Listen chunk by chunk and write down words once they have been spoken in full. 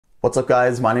What's up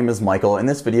guys, my name is Michael. In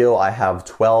this video I have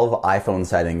 12 iPhone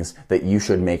settings that you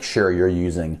should make sure you're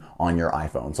using on your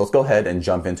iPhone. So let's go ahead and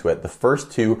jump into it. The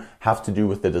first two have to do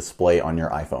with the display on your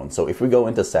iPhone. So if we go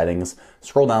into settings,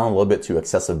 scroll down a little bit to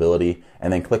accessibility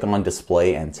and then click on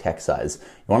display and text size.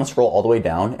 You want to scroll all the way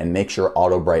down and make sure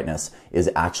auto brightness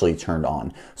is actually turned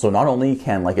on. So not only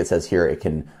can, like it says here, it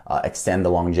can extend the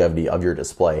longevity of your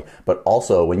display, but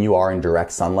also when you are in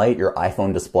direct sunlight, your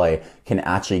iPhone display can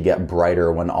actually get brighter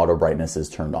when auto brightness is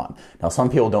turned on. Now, some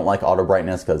people don't like auto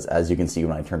brightness because, as you can see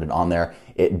when I turned it on there,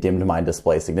 it dimmed my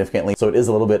display significantly. So it is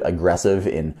a little bit aggressive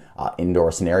in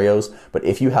indoor scenarios, but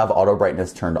if you have auto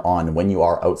brightness turned on when you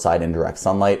are outside in direct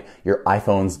sunlight, your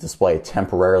iPhone's display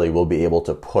temporarily will be able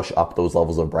to push up those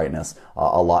levels of brightness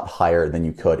a lot higher than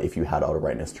you could if you had auto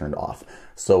brightness turned off.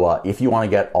 So if you want to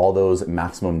get all those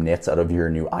maximum nits out of your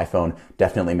new iPhone,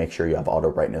 definitely make sure you have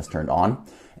auto brightness turned on,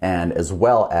 and as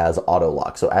well as auto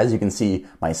lock. So as you can see,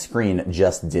 my screen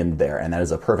just dimmed there, and that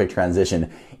is a perfect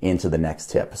transition into the next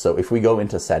tip. So if we go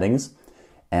into settings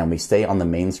and we stay on the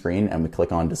main screen and we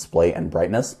click on display and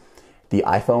brightness, the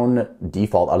iPhone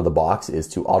default out of the box is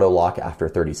to auto lock after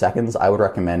 30 seconds. I would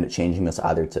recommend changing this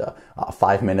either to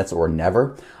 5 minutes or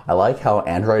never. I like how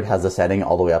Android has the setting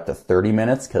all the way up to 30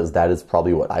 minutes because that is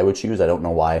probably what I would choose. I don't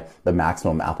know why the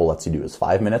maximum Apple lets you do is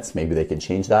 5 minutes. Maybe they can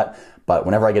change that. But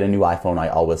whenever I get a new iPhone, I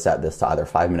always set this to either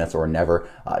 5 minutes or never,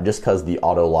 just because the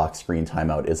auto lock screen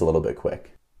timeout is a little bit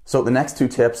quick. So the next two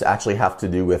tips actually have to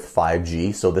do with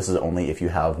 5G. So this is only if you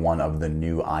have one of the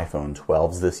new iPhone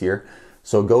 12s this year.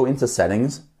 So go into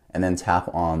settings and then tap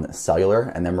on cellular,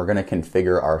 and then we're going to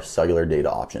configure our cellular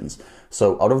data options.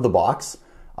 So out of the box,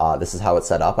 this is how it's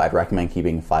set up. I'd recommend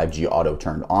keeping 5G auto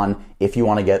turned on. If you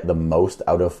want to get the most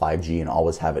out of 5G and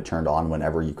always have it turned on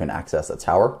whenever you can access a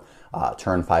tower,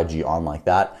 turn 5G on like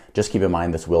that. Just keep in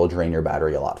mind this will drain your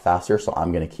battery a lot faster, so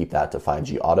I'm going to keep that to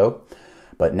 5G auto.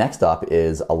 But next up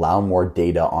is allow more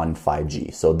data on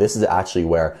 5G. So this is actually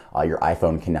where your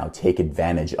iPhone can now take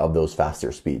advantage of those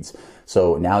faster speeds.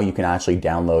 So now you can actually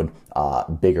download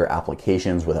bigger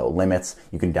applications without limits.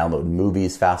 You can download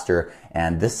movies faster.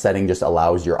 And this setting just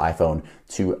allows your iPhone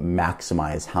to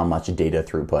maximize how much data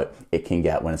throughput it can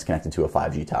get when it's connected to a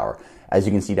 5G tower. As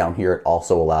you can see down here, it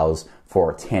also allows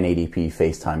for 1080p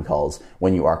FaceTime calls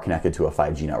when you are connected to a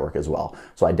 5G network as well.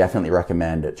 So I definitely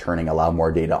recommend turning allow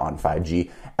more data on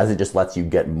 5G, as it just lets you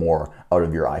get more out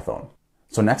of your iPhone.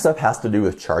 So next up has to do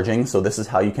with charging. So this is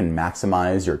how you can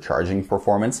maximize your charging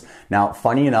performance. Now,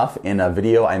 funny enough, in a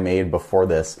video I made before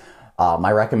this,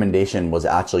 my recommendation was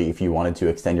actually, if you wanted to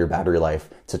extend your battery life,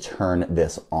 to turn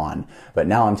this on. But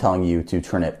now I'm telling you to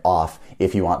turn it off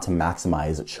if you want to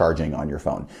maximize charging on your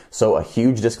phone. So a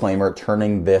huge disclaimer,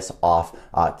 turning this off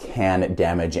can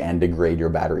damage and degrade your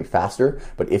battery faster.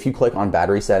 But if you click on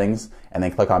battery settings and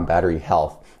then click on battery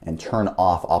health and turn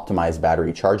off optimized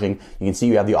battery charging, you can see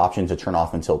you have the option to turn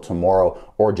off until tomorrow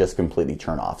or just completely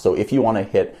turn off. So if you want to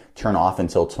hit turn off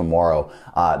until tomorrow,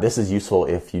 this is useful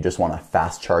if you just want to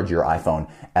fast charge your iPhone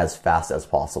as fast as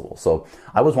possible. So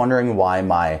I was wondering why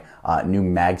my new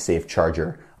MagSafe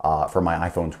charger for my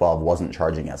iPhone 12 wasn't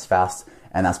charging as fast,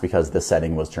 and that's because this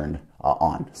setting was turned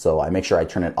on. So I make sure I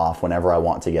turn it off whenever I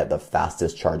want to get the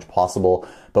fastest charge possible.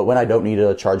 But when I don't need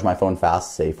to charge my phone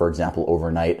fast, say for example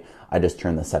overnight, I just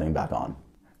turn the setting back on.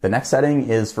 The next setting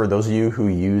is for those of you who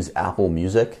use Apple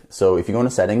Music. So if you go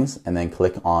into settings and then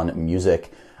click on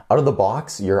music, out of the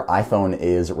box, your iPhone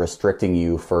is restricting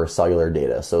you for cellular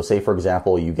data. So say, for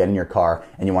example, you get in your car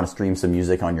and you want to stream some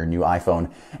music on your new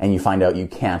iPhone and you find out you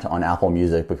can't on Apple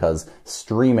Music because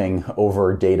streaming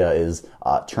over data is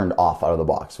turned off out of the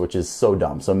box, which is so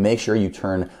dumb. So make sure you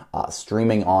turn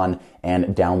streaming on and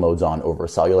downloads on over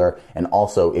cellular. And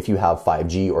also, if you have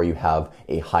 5G or you have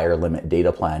a higher limit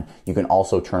data plan, you can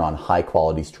also turn on high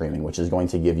quality streaming, which is going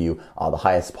to give you the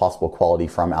highest possible quality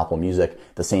from Apple Music,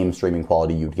 the same streaming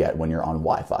quality you'd get when you're on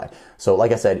Wi-Fi. So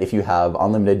like I said, if you have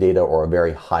unlimited data or a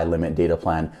very high limit data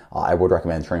plan, I would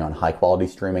recommend turning on high quality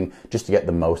streaming just to get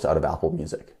the most out of Apple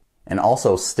Music. And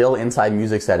also, still inside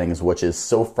music settings, which is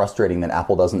so frustrating that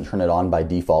Apple doesn't turn it on by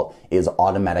default, is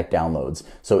automatic downloads.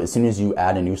 So as soon as you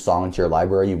add a new song to your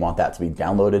library, you want that to be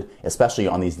downloaded, especially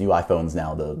on these new iPhones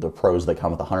now, the Pros that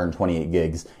come with 128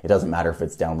 gigs. It doesn't matter if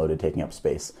it's downloaded taking up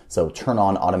space. So turn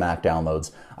on automatic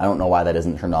downloads. I don't know why that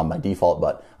isn't turned on by default,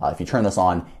 but if you turn this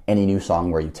on, any new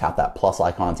song where you tap that plus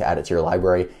icon to add it to your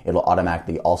library, it'll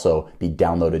automatically also be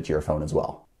downloaded to your phone as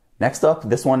well. Next up,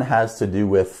 this one has to do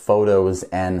with photos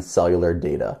and cellular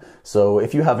data. So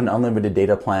if you have an unlimited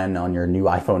data plan on your new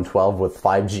iPhone 12 with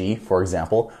 5G, for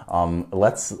example,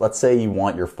 let's say you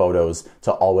want your photos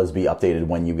to always be updated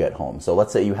when you get home. So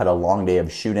let's say you had a long day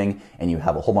of shooting and you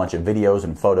have a whole bunch of videos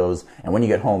and photos, and when you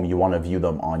get home, you want to view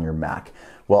them on your Mac.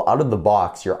 Well, out of the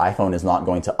box, your iPhone is not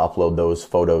going to upload those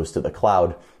photos to the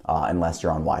cloud unless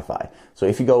you're on Wi-Fi. So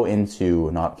if you go into,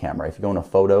 not camera, if you go into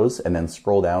photos and then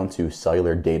scroll down to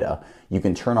cellular data, you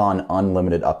can turn on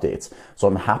unlimited updates. So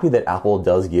I'm happy that Apple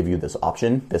does give you this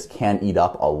option. This can eat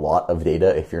up a lot of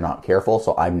data if you're not careful,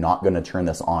 so I'm not going to turn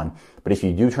this on. But if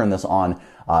you do turn this on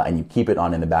and you keep it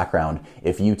on in the background,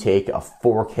 if you take a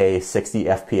 4K 60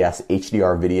 FPS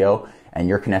HDR video and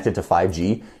you're connected to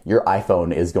 5G, your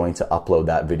iPhone is going to upload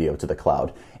that video to the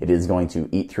cloud. It is going to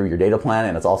eat through your data plan,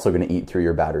 and it's also going to eat through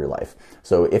your battery life.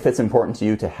 So if it's important to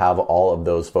you to have all of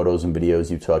those photos and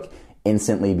videos you took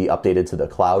instantly be updated to the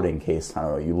cloud in case, I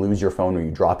don't know, you lose your phone or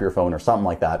you drop your phone or something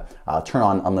like that, turn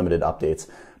on unlimited updates.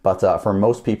 But for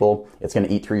most people, it's going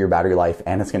to eat through your battery life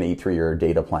and it's going to eat through your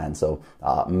data plan. So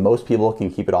most people can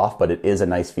keep it off, but it is a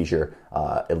nice feature,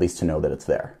 at least to know that it's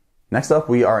there. Next up,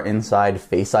 we are inside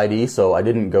Face ID. So I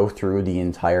didn't go through the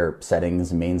entire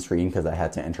settings main screen because I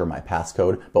had to enter my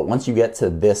passcode. But once you get to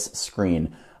this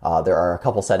screen, there are a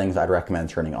couple settings I'd recommend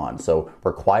turning on. So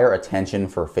require attention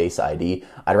for Face ID.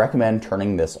 I'd recommend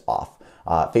turning this off.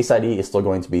 Face ID is still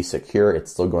going to be secure.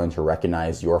 It's still going to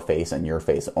recognize your face and your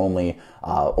face only.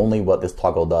 Only what this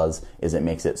toggle does is it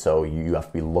makes it so you have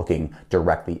to be looking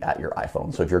directly at your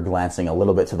iPhone. So if you're glancing a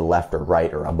little bit to the left or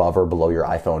right or above or below your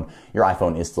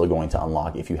iPhone is still going to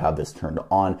unlock if you have this turned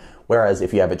on. Whereas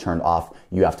if you have it turned off,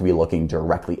 you have to be looking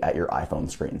directly at your iPhone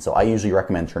screen. So I usually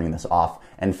recommend turning this off,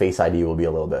 and Face ID will be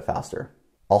a little bit faster.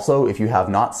 Also, if you have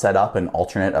not set up an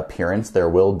alternate appearance, there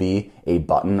will be a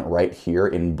button right here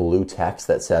in blue text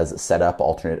that says set up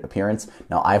alternate appearance.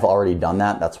 Now, I've already done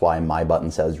that. That's why my button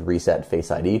says reset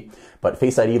Face ID. But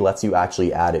Face ID lets you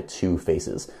actually add two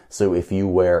faces. So if you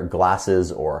wear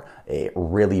glasses or a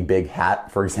really big hat,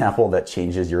 for example, that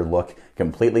changes your look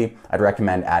completely, I'd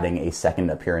recommend adding a second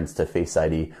appearance to Face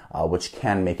ID, which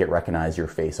can make it recognize your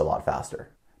face a lot faster.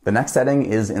 The next setting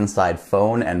is inside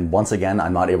phone, and once again,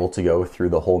 I'm not able to go through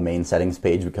the whole main settings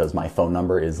page because my phone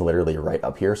number is literally right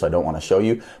up here, so I don't want to show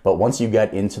you. But once you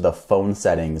get into the phone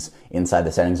settings inside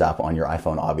the settings app on your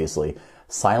iPhone, obviously,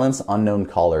 silence unknown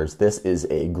callers. This is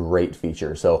a great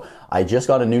feature. So I just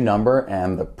got a new number,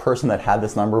 and the person that had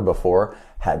this number before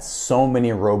had so many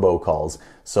robocalls.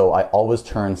 So I always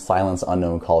turn silence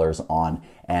unknown callers on.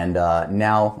 And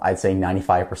now I'd say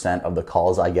 95% of the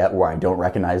calls I get where I don't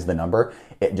recognize the number,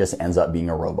 it just ends up being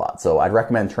a robot. So I'd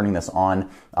recommend turning this on.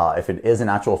 If it is an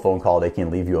actual phone call, they can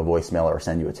leave you a voicemail or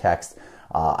send you a text.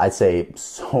 I'd say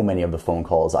so many of the phone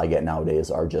calls I get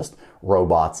nowadays are just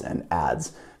robots and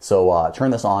ads. So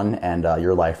turn this on and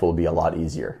your life will be a lot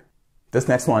easier. This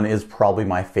next one is probably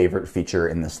my favorite feature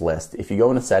in this list. If you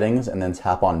go into settings and then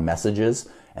tap on messages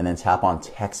and then tap on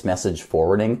text message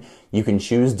forwarding, you can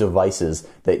choose devices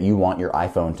that you want your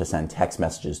iPhone to send text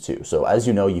messages to. So as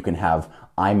you know, you can have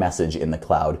iMessage in the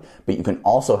cloud, but you can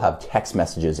also have text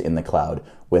messages in the cloud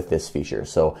with this feature.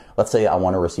 So let's say I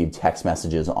want to receive text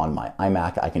messages on my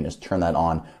iMac. I can just turn that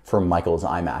on for Michael's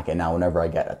iMac. And now whenever I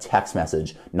get a text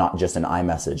message, not just an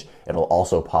iMessage, it'll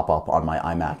also pop up on my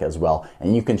iMac as well.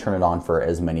 And you can turn it on for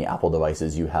as many Apple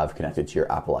devices you have connected to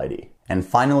your Apple ID. And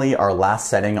finally, our last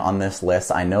setting on this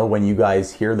list. I know when you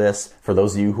guys hear this, for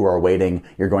those of you who are waiting,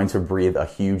 you're going to breathe a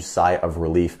huge sigh of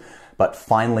relief. But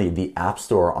finally, the App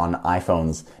Store on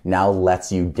iPhones now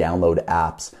lets you download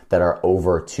apps that are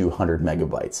over 200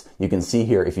 megabytes. You can see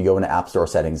here, if you go into App Store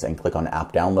settings and click on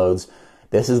app downloads,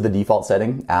 this is the default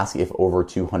setting, ask if over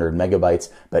 200 megabytes.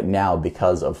 But now,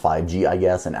 because of 5G, I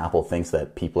guess, and Apple thinks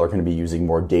that people are going to be using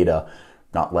more data,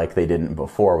 not like they didn't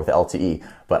before with LTE.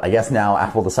 But I guess now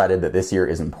Apple decided that this year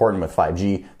is important with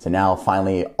 5G to now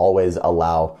finally always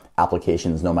allow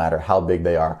applications, no matter how big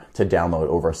they are, to download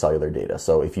over cellular data.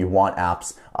 So if you want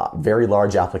apps, very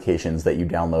large applications that you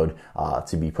download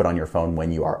to be put on your phone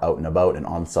when you are out and about and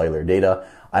on cellular data,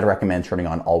 I'd recommend turning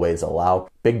on always allow.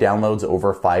 Big downloads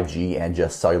over 5G and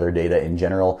just cellular data in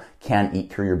general can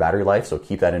eat through your battery life, so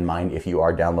keep that in mind if you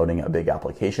are downloading a big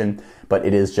application. But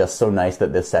it is just so nice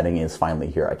that this setting is finally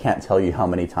here. I can't tell you how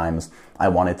many times I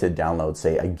wanted to download,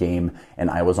 say, a game and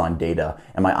I was on data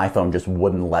and my iPhone just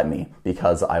wouldn't let me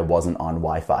because I wasn't on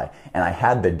Wi-Fi. And I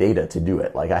had the data to do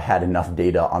it. Like, I had enough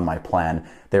data on my plan.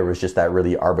 There was just that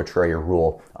really arbitrary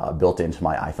rule built into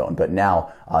my iPhone. But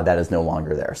now that is no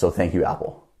longer there. So thank you,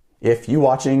 Apple. If you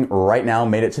watching right now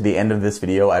made it to the end of this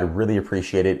video, I'd really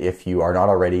appreciate it if you are not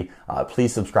already.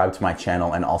 Please subscribe to my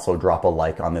channel and also drop a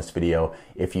like on this video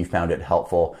if you found it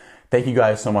helpful. Thank you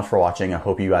guys so much for watching. I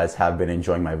hope you guys have been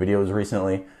enjoying my videos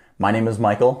recently. My name is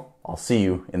Michael. I'll see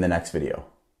you in the next video.